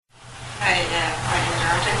I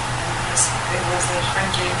enjoyed it. It was a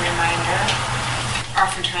friendly reminder.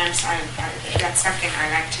 Oftentimes, that's something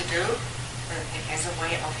I like to do as a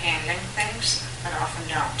way of handling things, but often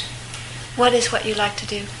don't. What is what you like to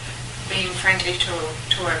do? Being friendly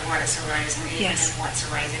toward what is arising, even Yes. if what's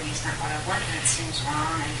arising is not what I want, and it seems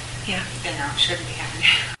wrong, and Yeah. shouldn't be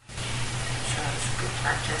happening. So it's a good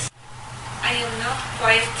practice. I am not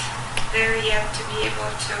quite there yet to be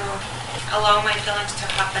able to allow my feelings to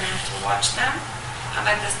happen and to watch them. I'm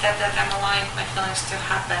at the step that I'm allowing my feelings to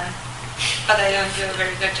happen, but I don't do a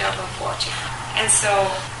very good job of watching. And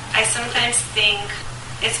so I sometimes think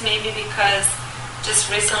it's maybe because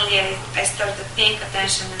just recently I started paying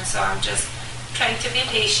attention, and so I'm just trying to be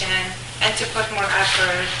patient and to put more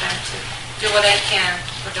effort and to do what I can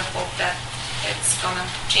with the hope that it's going to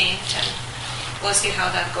change, and we'll see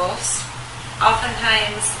how that goes.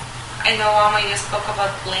 Oftentimes, I know Amma, you spoke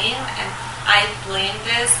about blame, and I blame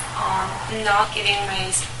this on not giving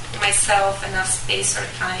myself enough space or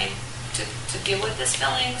time to deal with these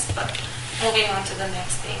feelings, but moving on to the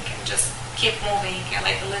next thing and just keep moving,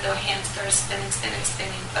 like a little hamster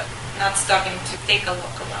spinning, but not stopping to take a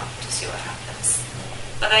look around to see what happens.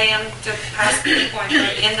 But I am to past the point, or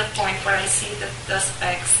in the point where I see the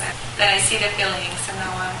specks, and then I see the feelings, and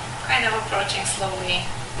now I'm kind of approaching slowly,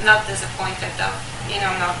 not disappointed of,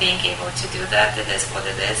 not being able to do that. It is what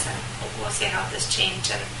it is, and we'll see how this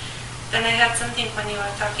changes. And then I had something when you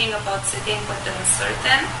were talking about sitting with the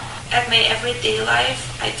uncertain. At my everyday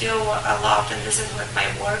life, I do a lot, and this is with my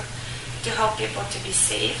work, to help people to be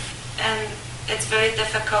safe. And it's very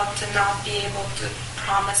difficult to not be able to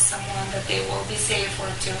promise someone that they will be safe, or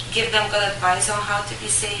to give them good advice on how to be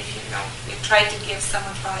safe. You try to give some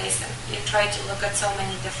advice, and you try to look at so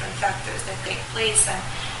many different factors that take place, and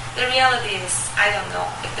the reality is I don't know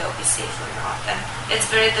if they'll be safe or not. And it's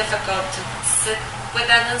very difficult to sit with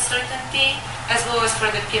that uncertainty, as well as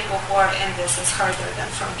for the people who are in this. It's harder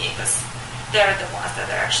than for me, because they're the ones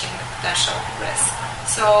that are actually in the potential risk.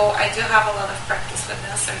 So I do have a lot of practice with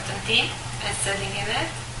the uncertainty and sitting in it.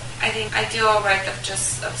 I think I do all right of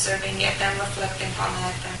just observing it and reflecting on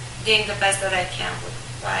it and doing the best that I can with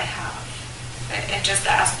what I have, and just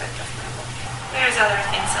the aspect of my work. There's other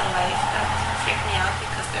things in life that freak me out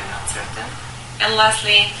because they're not certain. And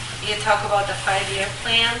lastly, you talk about the 5-year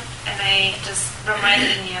plan, and I just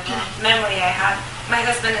reminded me of a memory I had. My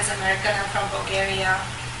husband is American. I'm from Bulgaria.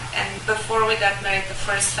 And before we got married, the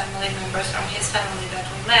first family members from his family that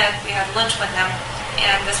we met, we had lunch with them,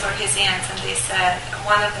 and these were his aunts, and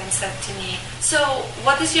one of them said to me, "So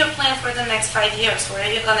what is your plan for the next 5 years? Where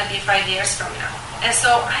are you going to be 5 years from now?" And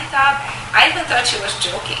so I even thought she was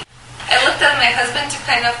joking. I looked at my husband to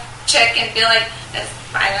kind of check and be like,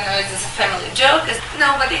 I don't know, is this a family joke? Because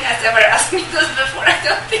nobody has ever asked me this before, I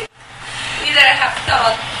don't think. Neither I have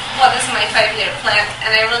thought, what is my 5-year plan?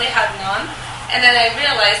 And I really had none. And then I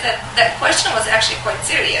realized that question was actually quite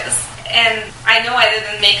serious. And I know I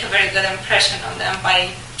didn't make a very good impression on them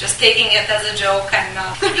by just taking it as a joke and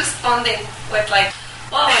responding with like,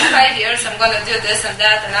 well, in 5 years I'm going to do this and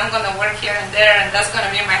that, and I'm going to work here and there, and that's going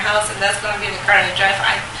to be my house, and that's going to be the car I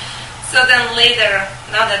drive. So then later,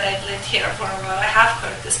 now that I've lived here for a while, I have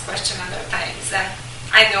heard this question other times, and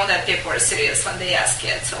I know that people are serious when they ask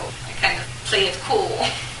it, so I kind of play it cool.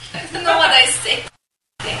 I don't know what I say.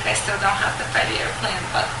 I think I still don't have the 5-year plan,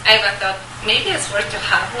 but I thought maybe it's worth to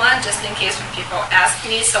have one just in case when people ask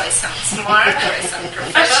me, so I sound smart or I sound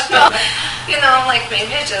professional. Like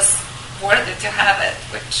maybe it's just worth it to have it,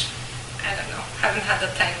 which I don't know. Haven't had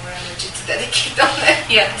the time or energy to dedicate on it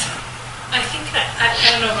yet. I think I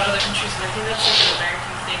don't know about other countries, but I think that's like an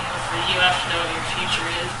American thing where you have to know what your future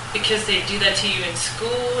is, because they do that to you in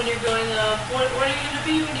school when you're growing up. What are you going to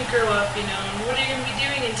be when you grow up? And what are you going to be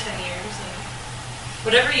doing in 10 years?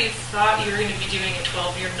 Whatever you thought you were going to be doing at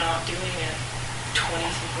 12, you're not doing at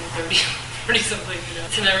 20-something, 30-something,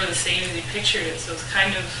 It's never the same as you pictured it, so it's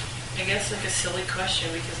kind of, I guess, like a silly question,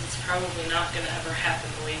 because it's probably not going to ever happen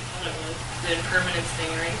the way you thought it would. The impermanence thing,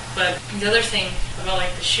 right? But the other thing about, like,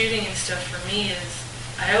 the shooting and stuff for me is,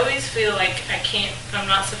 I always feel like I'm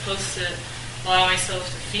not supposed to allow myself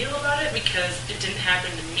to feel about it, because it didn't happen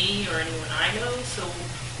to me or anyone I know, so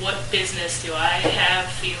what business do I have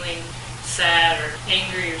feeling sad or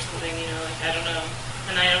angry or something, I don't know.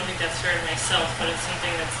 And I don't think that's fair to myself, but it's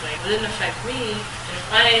something that's like, it didn't affect me, and if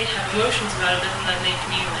I have emotions about it, doesn't that make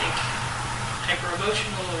me like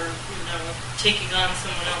hyper-emotional or, taking on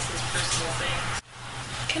someone else's personal things?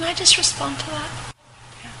 Can I just respond to that?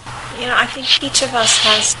 I think each of us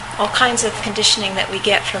has all kinds of conditioning that we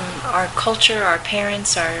get from our culture, our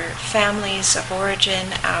parents, our families of origin,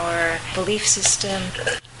 our belief system.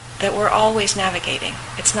 that we're always navigating.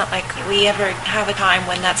 It's not like we ever have a time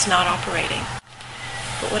when that's not operating.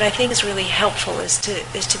 But what I think is really helpful is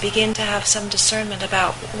to begin to have some discernment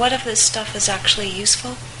about what of this stuff is actually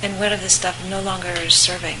useful and what of this stuff no longer is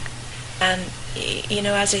serving. And,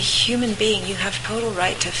 as a human being, you have total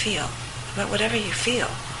right to feel. But whatever you feel,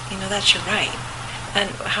 that's your right. And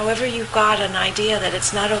however you've got an idea that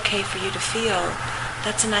it's not okay for you to feel,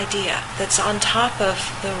 that's an idea that's on top of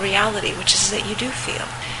the reality, which is that you do feel.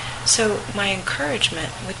 So my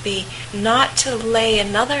encouragement would be not to lay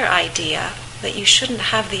another idea that you shouldn't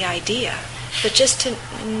have the idea, but just to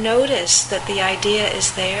notice that the idea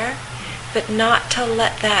is there, but not to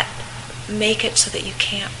let that make it so that you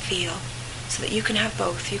can't feel, so that you can have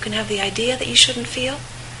both. You can have the idea that you shouldn't feel,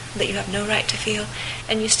 that you have no right to feel,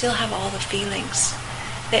 and you still have all the feelings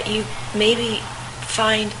that you maybe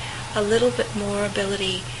find a little bit more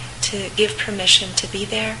ability to give permission to be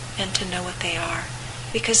there and to know what they are.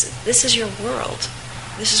 Because this is your world.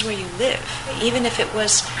 This is where you live. Even if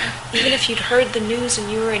you'd heard the news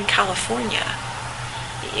and you were in California,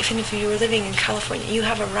 even if you were living in California, you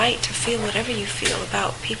have a right to feel whatever you feel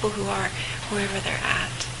about people who are wherever they're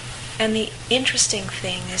at. And the interesting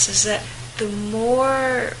thing is that the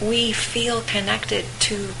more we feel connected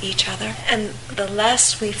to each other and the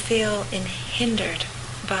less we feel hindered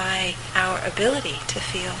by our ability to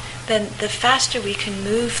feel, then the faster we can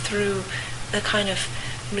move through the kind of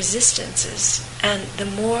resistances, and the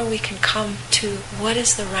more we can come to what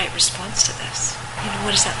is the right response to this.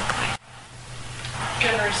 What does that look like?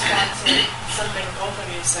 Good response to something both of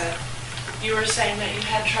you said. You were saying that you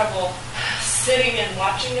had trouble sitting and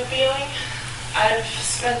watching a feeling. I've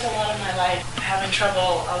spent a lot of my life having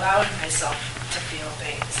trouble allowing myself to feel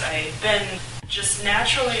things. I've been just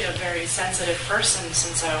naturally a very sensitive person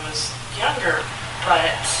since I was younger,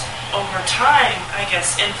 but over time, I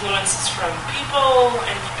guess influences from people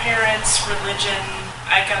and parents, religion,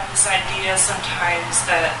 I got this idea sometimes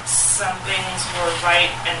that some things were right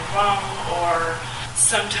and wrong, or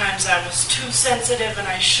sometimes I was too sensitive and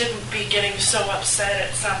I shouldn't be getting so upset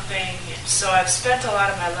at something. So I've spent a lot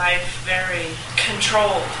of my life very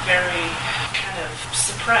controlled, very kind of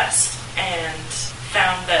suppressed, and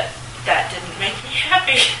found that that didn't make me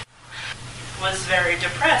happy. Was very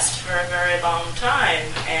depressed for a very long time,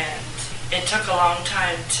 and it took a long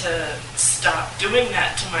time to stop doing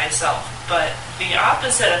that to myself. But the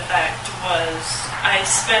opposite effect was I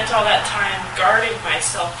spent all that time guarding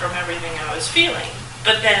myself from everything I was feeling.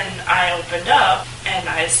 But then I opened up and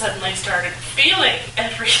I suddenly started feeling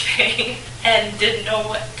everything and didn't know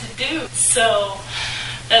what to do. So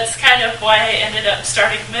that's kind of why I ended up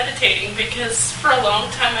starting meditating, because for a long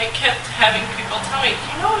time I kept having people tell me,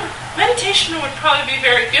 meditation would probably be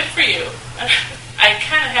very good for you. I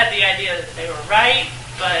kind of had the idea that they were right,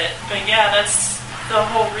 but yeah, that's the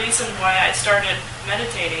whole reason why I started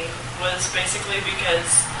meditating, was basically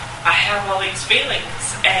because I have all these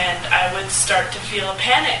feelings, and I would start to feel a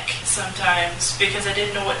panic sometimes because I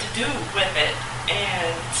didn't know what to do with it.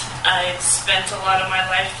 And I spent a lot of my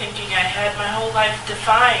life thinking I had my whole life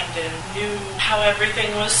defined and knew how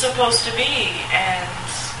everything was supposed to be. And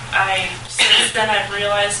since then I've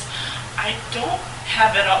realized I don't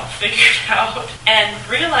have it all figured out. And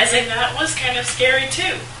realizing that was kind of scary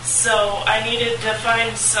too. So I needed to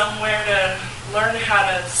find somewhere to learn how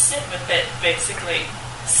to sit with it, basically.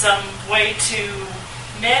 Some way to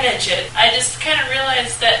manage it. I just kind of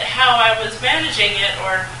realized that how I was managing it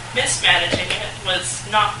or mismanaging it was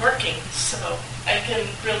not working. So I can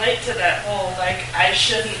relate to that whole, I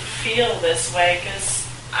shouldn't feel this way, because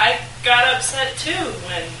I got upset too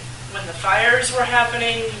when the fires were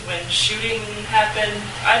happening, when shooting happened.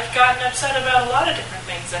 I've gotten upset about a lot of different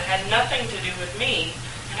things that had nothing to do with me.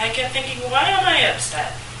 And I kept thinking, why am I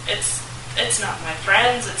upset? It's not my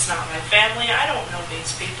friends, it's not my family, I don't know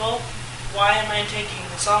these people. Why am I taking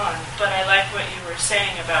this on? But I like what you were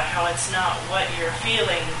saying about how it's not what you're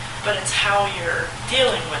feeling, but it's how you're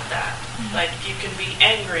dealing with that. Mm-hmm. Like, you can be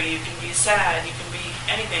angry, you can be sad, you can be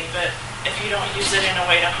anything, but if you don't use it in a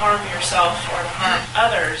way to harm yourself or to harm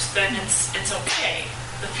others, then it's okay.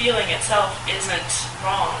 The feeling itself isn't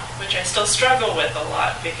wrong, which I still struggle with a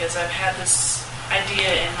lot, because I've had this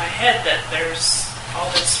idea in my head that there's all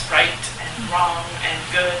this right and wrong and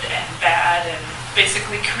good and bad, and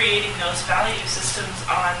basically creating those value systems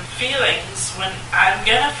on feelings when I'm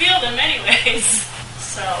gonna feel them anyways.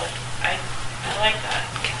 So I like that.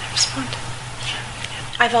 Can I respond?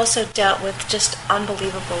 I've also dealt with just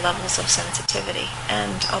unbelievable levels of sensitivity,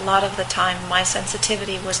 and a lot of the time my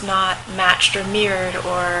sensitivity was not matched or mirrored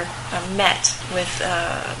or met with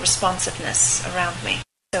responsiveness around me.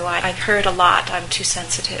 So I heard a lot, I'm too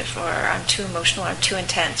sensitive, or I'm too emotional, I'm too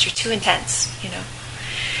intense, you're too intense,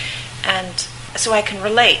 And so I can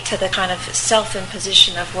relate to the kind of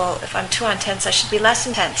self-imposition of, well, if I'm too intense, I should be less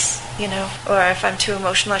intense, Or if I'm too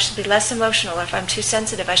emotional, I should be less emotional. Or if I'm too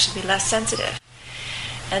sensitive, I should be less sensitive.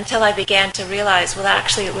 Until I began to realize, well,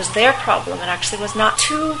 actually it was their problem. It actually was not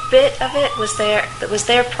too bit of it that was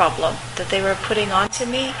their problem that they were putting onto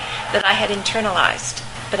me that I had internalized,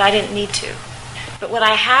 but I didn't need to. But what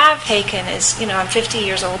I have taken is, I'm 50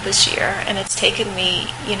 years old this year, and it's taken me,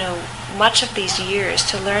 much of these years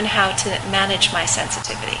to learn how to manage my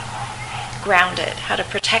sensitivity, ground it, how to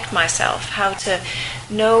protect myself, how to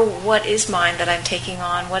know what is mine that I'm taking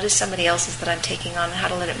on, what is somebody else's that I'm taking on, and how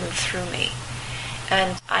to let it move through me.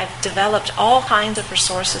 And I've developed all kinds of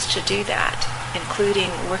resources to do that,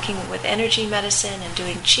 including working with energy medicine and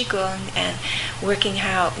doing Qigong and working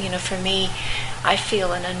how, for me, I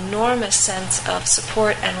feel an enormous sense of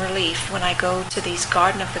support and relief when I go to these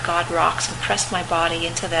Garden of the God rocks and press my body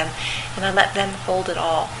into them and I let them hold it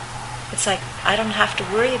all. It's like I don't have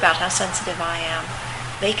to worry about how sensitive I am.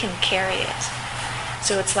 They can carry it.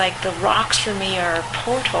 So it's like the rocks for me are a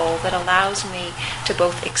portal that allows me to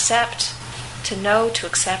both accept, to know, to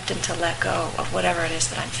accept, and to let go of whatever it is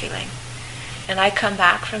that I'm feeling. And I come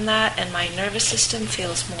back from that, and my nervous system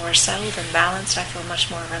feels more settled and balanced. I feel much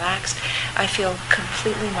more relaxed. I feel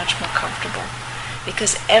completely much more comfortable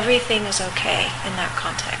because everything is okay in that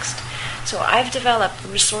context. So I've developed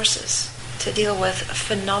resources to deal with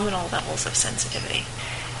phenomenal levels of sensitivity.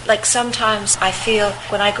 Like sometimes I feel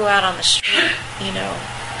when I go out on the street,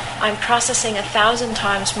 I'm processing 1,000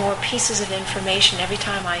 times more pieces of information every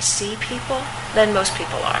time I see people than most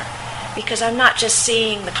people are. Because I'm not just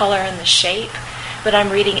seeing the color and the shape, but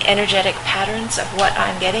I'm reading energetic patterns of what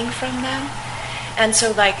I'm getting from them. And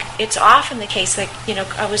so, it's often the case,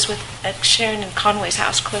 I was at Sharon and Conway's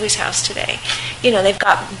house, Chloe's house today. They've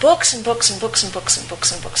got books and books and books and books and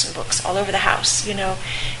books and books and books all over the house,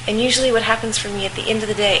 And usually what happens for me at the end of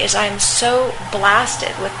the day is I'm so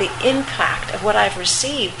blasted with the impact of what I've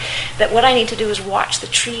received that what I need to do is watch the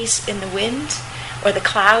trees in the wind or the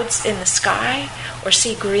clouds in the sky or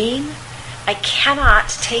see green. I cannot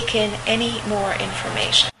take in any more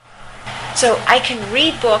information. So I can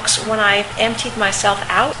read books when I've emptied myself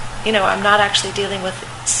out. I'm not actually dealing with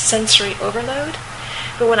sensory overload.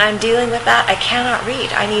 But when I'm dealing with that, I cannot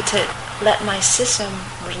read. I need to let my system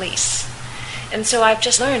release. And so I've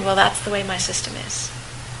just learned, well, that's the way my system is.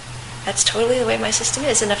 That's totally the way my system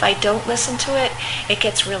is. And if I don't listen to it, it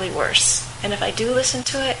gets really worse. And if I do listen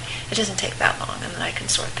to it, it doesn't take that long. And then I can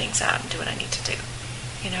sort things out and do what I need to do.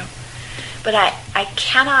 But I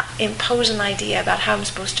cannot impose an idea about how I'm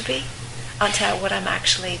supposed to be onto what I'm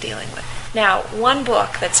actually dealing with. Now, one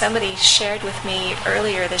book that somebody shared with me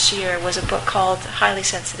earlier this year was a book called Highly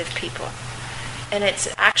Sensitive People. And it's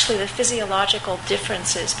actually the physiological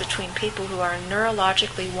differences between people who are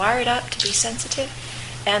neurologically wired up to be sensitive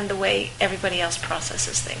and the way everybody else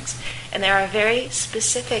processes things. And there are very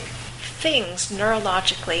specific things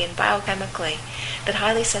neurologically and biochemically that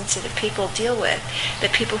highly sensitive people deal with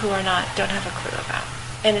that people who are not don't have a clue about.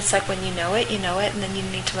 And it's like when you know it, and then you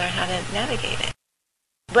need to learn how to navigate it.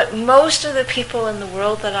 But most of the people in the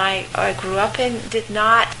world that I grew up in did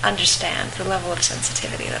not understand the level of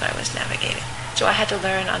sensitivity that I was navigating. So I had to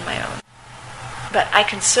learn on my own. But I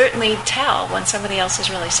can certainly tell when somebody else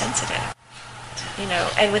is really sensitive.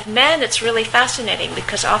 And with men it's really fascinating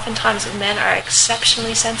because oftentimes men are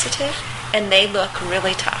exceptionally sensitive and they look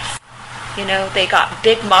really tough. They got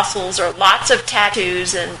big muscles or lots of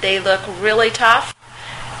tattoos and they look really tough.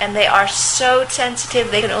 And they are so sensitive,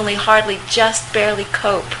 they can only hardly just barely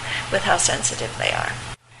cope with how sensitive they are.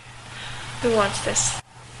 Who wants this?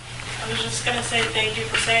 I was just going to say thank you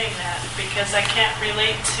for saying that because I can't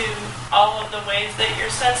relate to all of the ways that you're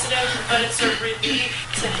sensitive, but it's a relief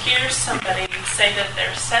to hear somebody say that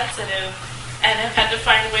they're sensitive and have had to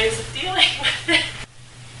find ways of dealing with it.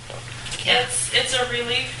 Yeah. It's a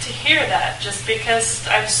relief to hear that just because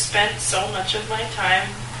I've spent so much of my time,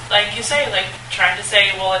 like you say, trying to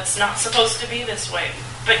say, well, it's not supposed to be this way,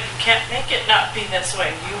 but you can't make it not be this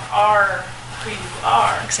way. You are who you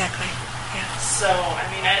are. Exactly. Yeah. So,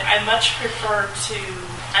 I much prefer to,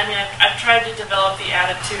 I've tried to develop the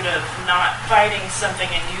attitude of not fighting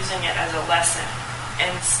something and using it as a lesson.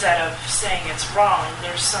 Instead of saying it's wrong,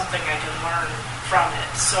 there's something I can learn from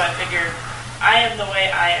it. So I figured I am the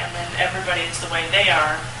way I am and everybody is the way they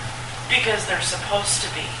are because they're supposed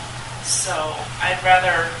to be. So I'd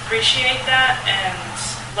rather appreciate that and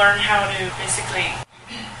learn how to basically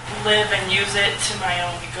live and use it to my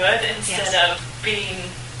own good instead of being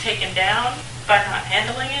taken down. by not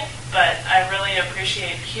handling it, but I really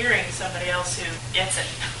appreciate hearing somebody else who gets it.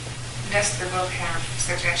 Does the book have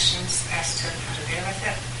suggestions as to how to deal with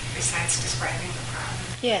it, besides describing the problem?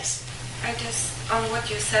 Yes. I just, on what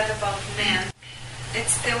you said about men,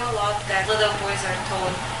 it's still a lot that little boys are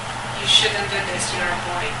told, you shouldn't do this, you're a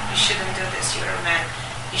boy. You shouldn't do this, you're a man.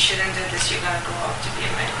 You shouldn't do this, you're going to grow up to be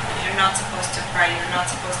a man. You're not supposed to cry, you're not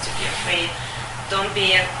supposed to be afraid. Don't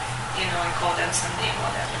be, and call them some name,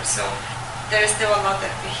 whatever. So there's still a lot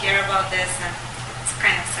that we hear about this, and it's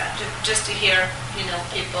kind of sad just to hear,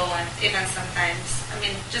 people, and even sometimes,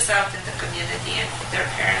 just out in the community and their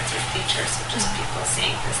parents or teachers or just people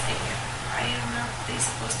saying this thing, why are not they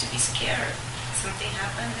supposed to be scared? Something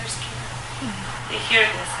happened, they're scared. They hear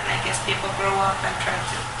this, and I guess people grow up and try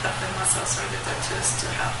to put the muscles or the tattoos to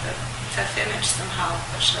have the tough image somehow,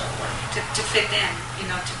 or to fit in,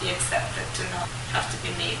 to be accepted, to not have to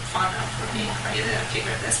be made fun of for being like, you didn't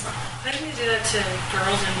figure this one. I think they do that to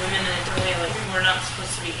girls and women in a way, like, we're not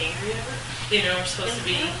supposed to be angry ever. We're supposed to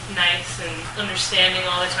be nice and understanding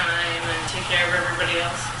all the time and take care of everybody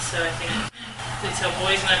else. So I think they tell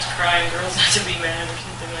boys not to cry and girls not to be mad or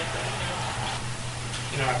something like that.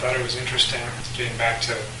 I thought it was interesting, getting back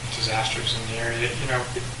to disasters in the area.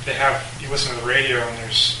 You listen to the radio and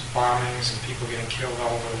there's bombings and people getting killed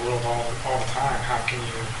all over the world all the time. How can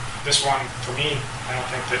you... This one, for me, I don't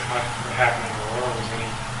think that what happened in the world was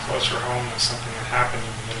any closer home than something that happened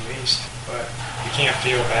in the Middle East. But you can't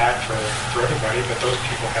feel bad for everybody, but those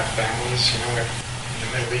people have families, in the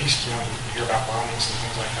Middle East, you hear about bombings and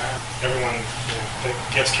things like that. Everyone, that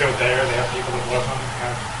gets killed there, they have people that love them,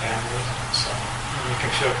 have families, so... You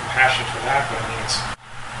can feel compassion for that, but it's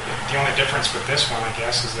the only difference with this one, I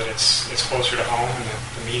guess, is that it's closer to home and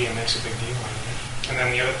the media makes a big deal out of it. And then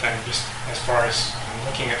the other thing, just as far as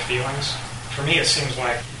looking at feelings, for me it seems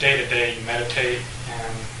like day to day you meditate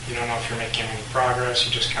and you don't know if you're making any progress.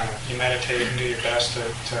 You just you meditate and do your best to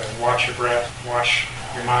watch your breath, watch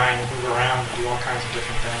your mind move around and do all kinds of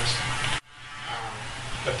different things.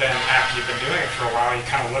 But then after you've been doing it for a while, you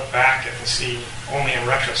kind of look back and see only in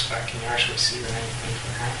retrospect can you actually see that anything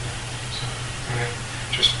can happen. So,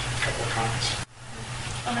 just a couple of comments.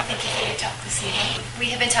 Amma, thank you for your talk this evening.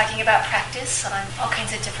 We have been talking about practice on all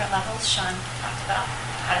kinds of different levels. Sean talked about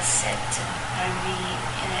how to sit and how to be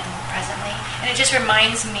in it presently. And it just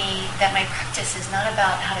reminds me that my practice is not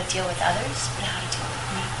about how to deal with others, but how to deal with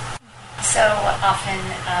me. So often,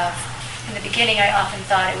 in the beginning, I often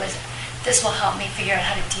thought it was, this will help me figure out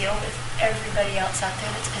how to deal with everybody else out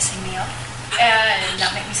there that's pissing me off and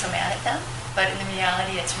not make me so mad at them. But in the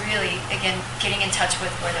reality, it's really, again, getting in touch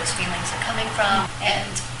with where those feelings are coming from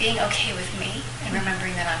and being okay with me and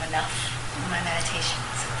remembering that I'm enough in my meditation.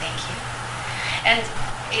 So thank you. And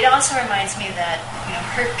it also reminds me that,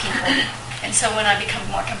 hurt people. And so when I become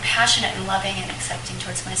more compassionate and loving and accepting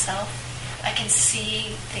towards myself, I can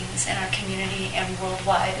see things in our community and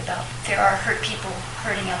worldwide about there are hurt people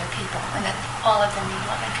hurting other people and that all of them need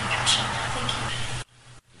love and compassion. Thank you.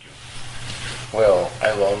 Well,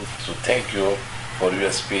 I want to thank you for your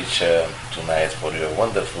speech tonight, for your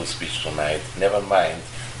wonderful speech tonight. Never mind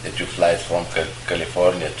that you fly from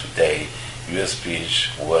California today. Your speech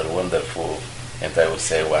were wonderful, and I will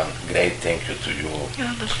say one great thank you to you.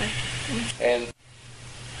 And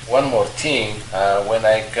one more thing, when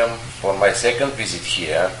I come for my second visit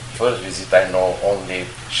here, first visit I know only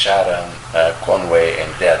Sharon, Conway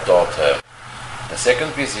and their daughter. The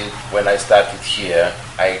second visit, when I started here,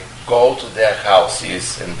 I go to their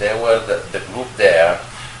houses and there were the group there.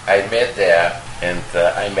 I met there and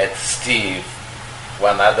I met Steve,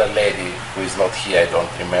 one other lady who is not here, I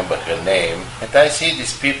don't remember her name. And I see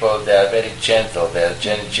these people, they are very gentle, they are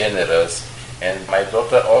generous. And my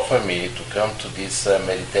daughter offered me to come to this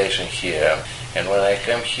meditation here. And when I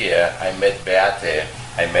come here, I met Beate,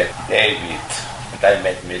 I met David, and I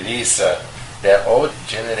met Melissa. They're all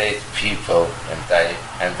generate people, and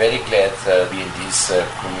I'm very glad to be in this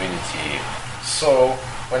community. So,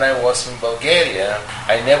 when I was in Bulgaria,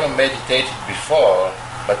 I never meditated before,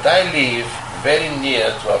 but I live very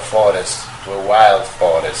near to a forest, to a wild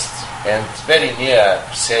forest. And very near,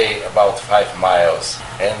 say about 5 miles.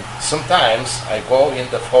 And sometimes I go in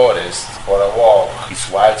the forest for a walk. It's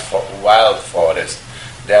wild forest.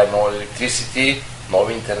 There are no electricity, no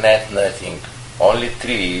internet, nothing. Only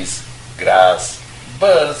trees, grass,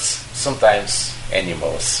 birds, sometimes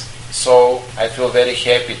animals. So I feel very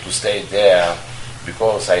happy to stay there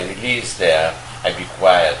because I release there, I be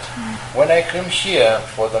quiet. When I come here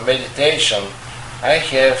for the meditation, I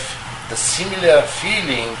have the similar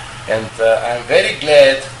feeling. And I'm very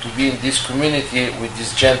glad to be in this community with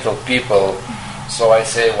these gentle people. So I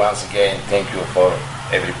say once again, thank you for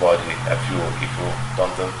everybody, if you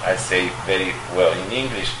don't, I say very well in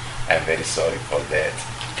English, I'm very sorry for that.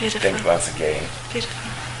 Beautiful. Thank you once again.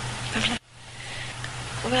 Beautiful. Lovely.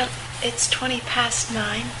 Well, it's 20 past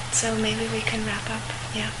 9, so maybe we can wrap up.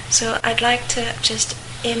 Yeah. So I'd like to just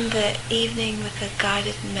end the evening with a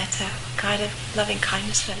guided metta, guided loving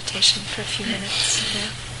kindness meditation for a few minutes.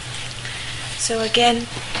 Yeah. So again,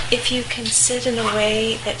 if you can sit in a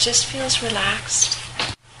way that just feels relaxed,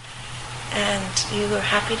 and you are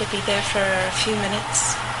happy to be there for a few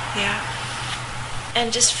minutes, yeah.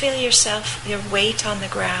 And just feel yourself, your weight on the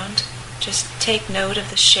ground. Just take note of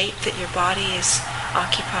the shape that your body is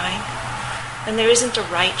occupying. And there isn't a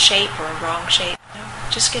right shape or a wrong shape. No.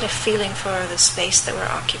 Just get a feeling for the space that we're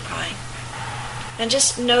occupying. And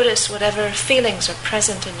just notice whatever feelings are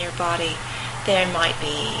present in your body. There might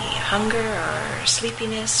be hunger or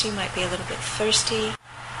sleepiness. You might be a little bit thirsty.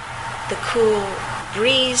 The cool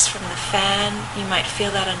breeze from the fan, you might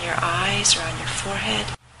feel that on your eyes or on your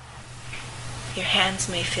forehead. Your hands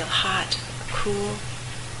may feel hot or cool.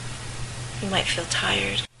 You might feel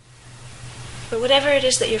tired. But whatever it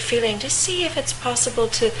is that you're feeling, just see if it's possible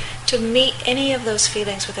to meet any of those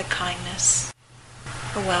feelings with a kindness,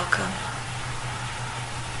 a welcome.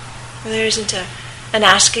 There isn't an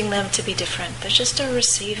asking them to be different. There's just a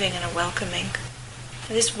receiving and a welcoming.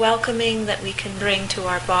 This welcoming that we can bring to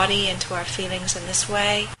our body and to our feelings in this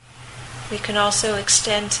way, we can also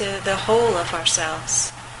extend to the whole of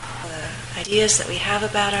ourselves. The ideas that we have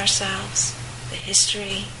about ourselves, the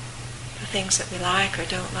history, the things that we like or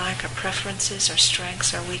don't like, our preferences, our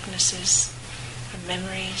strengths, our weaknesses, our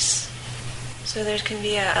memories. So there can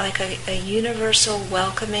be a universal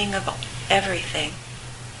welcoming of everything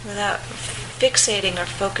without fixating or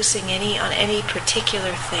focusing on any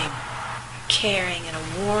particular thing. Caring and a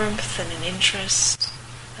warmth and an interest,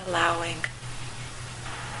 allowing.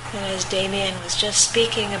 And as Damien was just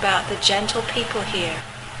speaking about the gentle people here,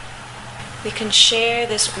 we can share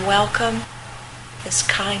this welcome, this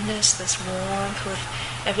kindness, this warmth with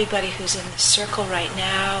everybody who's in the circle right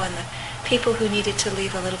now and the people who needed to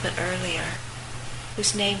leave a little bit earlier,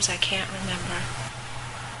 whose names I can't remember,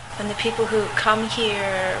 and the people who come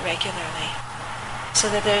here regularly. So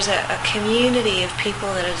that there's a community of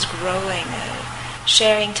people that is growing,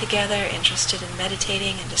 sharing together, interested in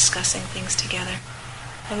meditating and discussing things together.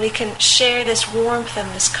 And we can share this warmth and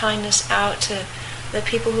this kindness out to the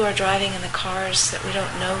people who are driving in the cars that we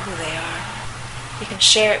don't know who they are. We can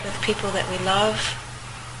share it with people that we love,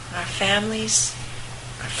 our families,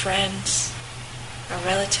 our friends, our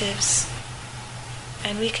relatives.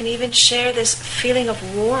 And we can even share this feeling of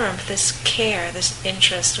warmth, this care, this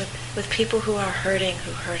interest with people who are hurting,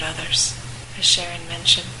 who hurt others, as Sharon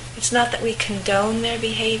mentioned. It's not that we condone their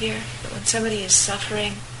behavior, but when somebody is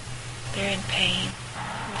suffering, they're in pain.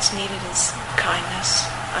 What's needed is kindness,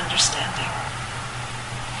 understanding.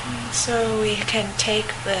 And so we can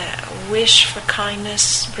take the wish for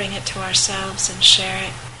kindness, bring it to ourselves and share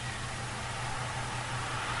it.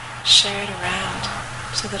 Share it around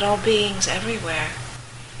so that all beings everywhere,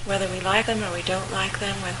 whether we like them or we don't like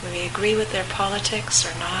them, whether we agree with their politics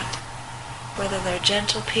or not, whether they're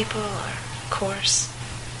gentle people or coarse,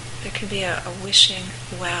 there can be a wishing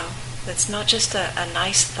well that's not just a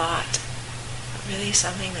nice thought, but really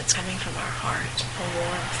something that's coming from our heart, a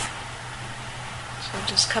warmth. So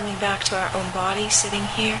just coming back to our own body, sitting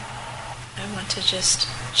here, I want to just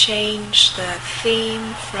change the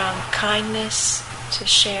theme from kindness to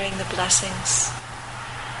sharing the blessings.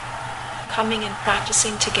 Coming and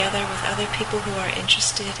practicing together with other people who are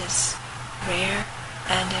interested is rare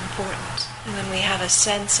and important. And when we have a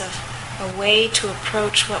sense of a way to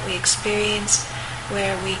approach what we experience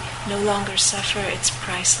where we no longer suffer, it's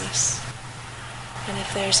priceless. And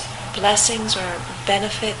if there's blessings or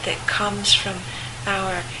benefit that comes from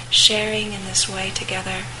our sharing in this way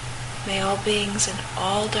together, may all beings in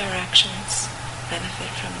all directions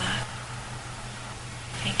benefit from that.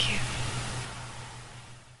 Thank you.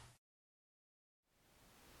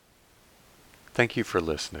 Thank you for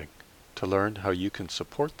listening. To learn how you can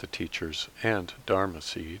support the teachers and Dharma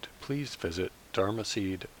Seed, please visit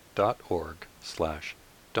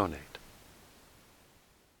dharmaseed.org/donate.